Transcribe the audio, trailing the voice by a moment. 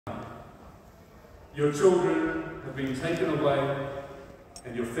Your children have been taken away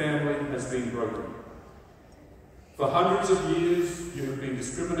and your family has been broken. For hundreds of years, you have been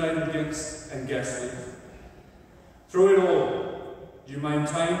discriminated against and gaslit. Through it all, you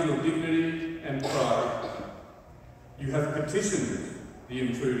maintained your dignity and pride. You have petitioned the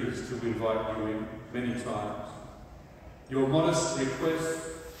intruders to invite you in many times. Your modest request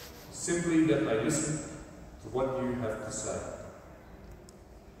is simply that they listen to what you have to say.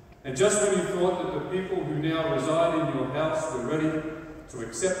 And just when you thought that the people who now reside in your house were ready to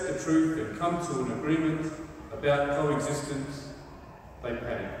accept the truth and come to an agreement about coexistence, they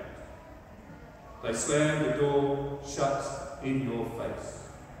panicked. They slammed the door shut in your face.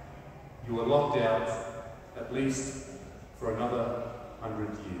 You are locked out, at least for another 100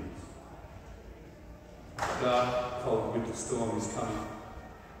 years. A dark, cold winter storm is coming.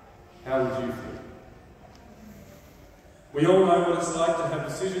 How would you feel? We all know what it's like to have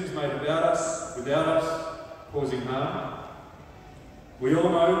decisions made about us, without us, causing harm. We all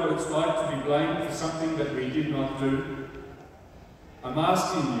know what it's like to be blamed for something that we did not do. I'm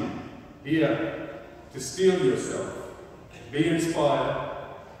asking you, here, to steel yourself, be inspired,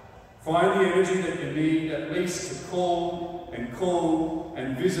 find the energy that you need at least to call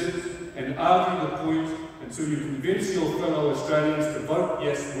and visit and argue the point until you convince your fellow Australians to vote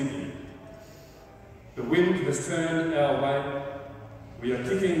yes with you. The wind has turned our way. We are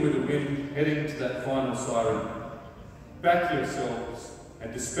kicking with the wind, heading to that final siren. Back yourselves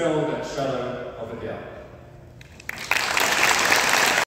and dispel that shadow of a doubt.